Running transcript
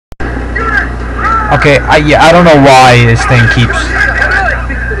Okay, yeah, I don't know why this thing keeps...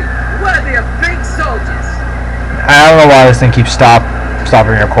 I don't know why this thing keeps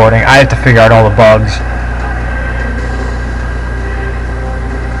stopping recording. I have to figure out all the bugs.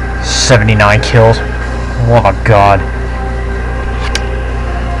 79 kills. Oh my god.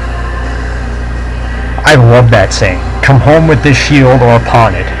 I love that saying. Come home with this shield or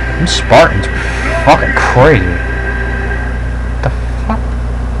upon it. These Spartans are fucking crazy. The fuck?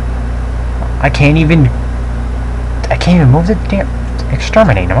 I can't even move the damn...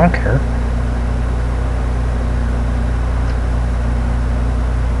 Exterminate them, I don't care.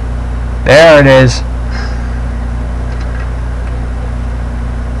 There it is.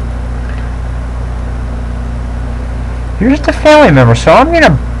 You're just a family member, so I'm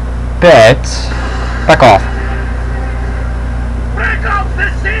gonna bet... Back off. Break off the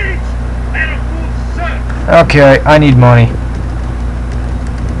siege! Very good, sir. Okay, I need money.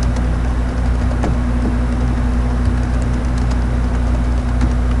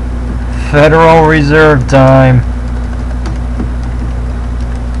 Federal Reserve time.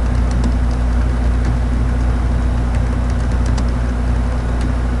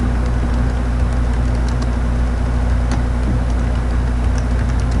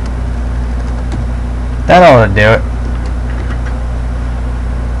 That ought to do it.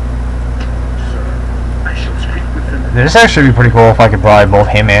 Sir, I shall speak with them. This actually be pretty cool if I could buy both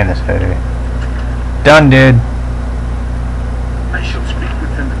him and this city. Done, dude. I shall speak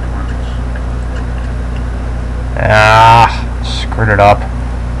with them at once. Ah, screwed it up.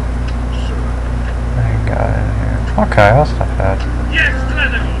 Sir. I got it in here. Okay, that's not bad. Yes,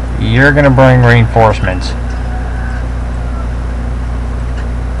 General. You're gonna bring reinforcements.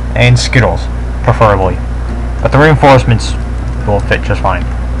 And Skittles, preferably. But the reinforcements will fit just fine.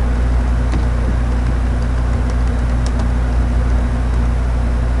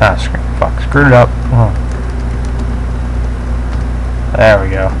 Ah, screwed it up. Oh. There we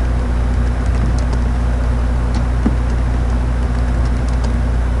go.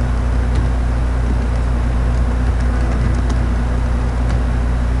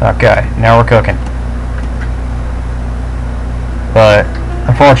 Okay, now we're cooking. But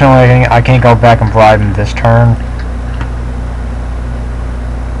unfortunately, I can't go back and bribe him this turn.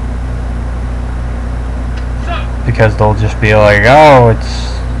 Because they'll just be like, oh,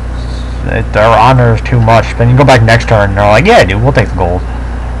 their honor is too much. Then you go back next turn and they're like, yeah, dude, we'll take the gold.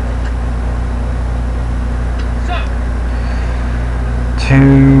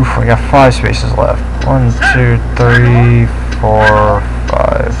 We got 5 spaces left. 1, 2, 3, 4,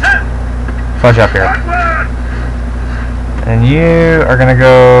 5. Fudge up here. And you are gonna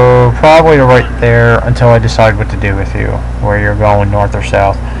go probably to right there until I decide what to do with you. Where you're going, north or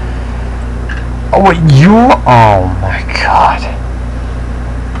south. Oh, wait, you? Oh my god.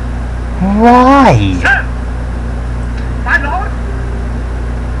 Why? My lord?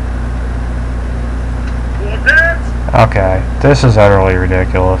 Okay, this is utterly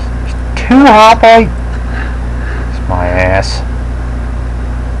ridiculous. 2 hoplite? It's my ass.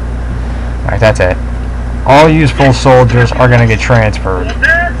 Alright, that's it. All useful soldiers are gonna get transferred.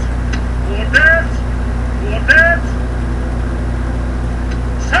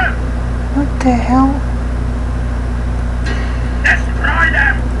 What the hell? Destroy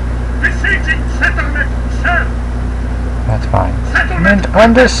them! Besieging settlement, sir! That's fine. Settlement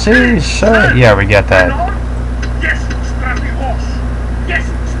under siege, sir! Yeah, we get that. Yes, Strategos! Yes,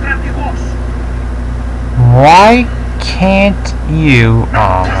 Strategos! Why can't you...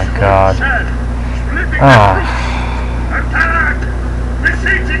 Oh my god. Oh. Attack!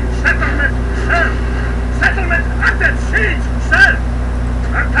 Besieging settlement, sir! Settlement under siege, sir!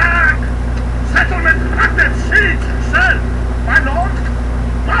 Attack! Settlement under siege, sir! My lord!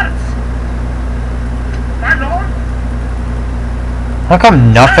 March! My lord! How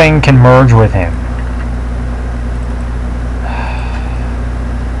come nothing can merge with him?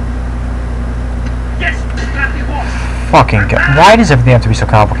 Yes, Strategos! Fucking god. Why does everything have to be so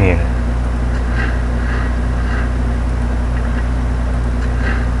complicated?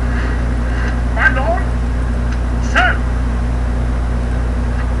 My lord! Sir!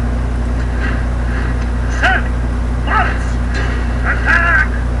 Sir! March! Attack!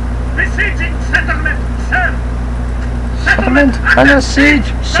 Besieging settlement, sir! Settlement under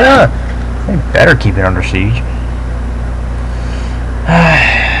siege, sir! They better keep it under siege.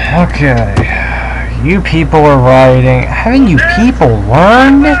 Okay. You people are rioting. Haven't you people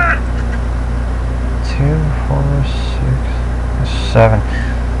learned? 2, 4, 6, 7.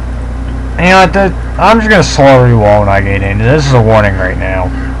 You know what, I'm just gonna slowly roll when I get in. This is a warning right now.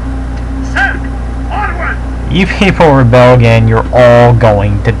 Sir! Onward! You people rebel again, you're all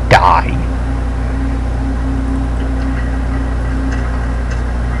going to die.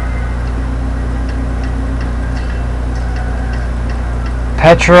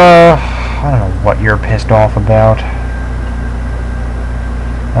 Petra, I don't know what you're pissed off about.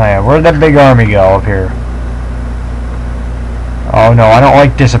 Oh yeah, where'd that big army go up here? Oh no, I don't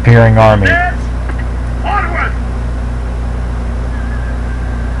like disappearing army. Onward!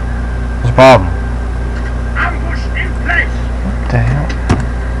 What's the problem? Ambush in place! What the hell?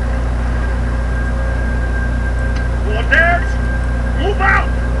 Orders! Move out!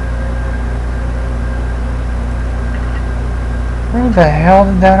 Where the hell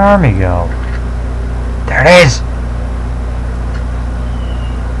did that army go? There it is!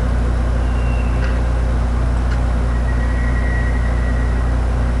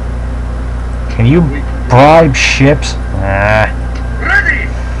 Can you bribe ships? Nah. Ready!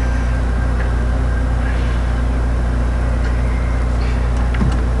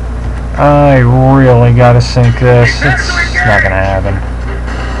 I really gotta sink this. It's not gonna happen.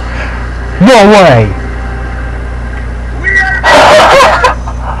 No way! We are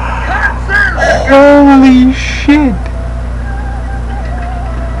Holy shit!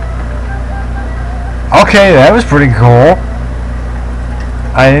 Okay, that was pretty cool.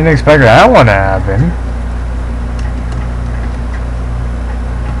 I didn't expect that one to happen.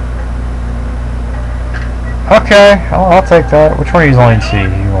 Okay, I'll take that. Which one of you is Lane C?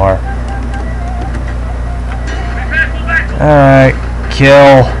 You are. Alright,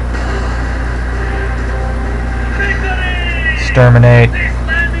 kill. Exterminate.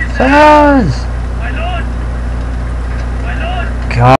 Yes!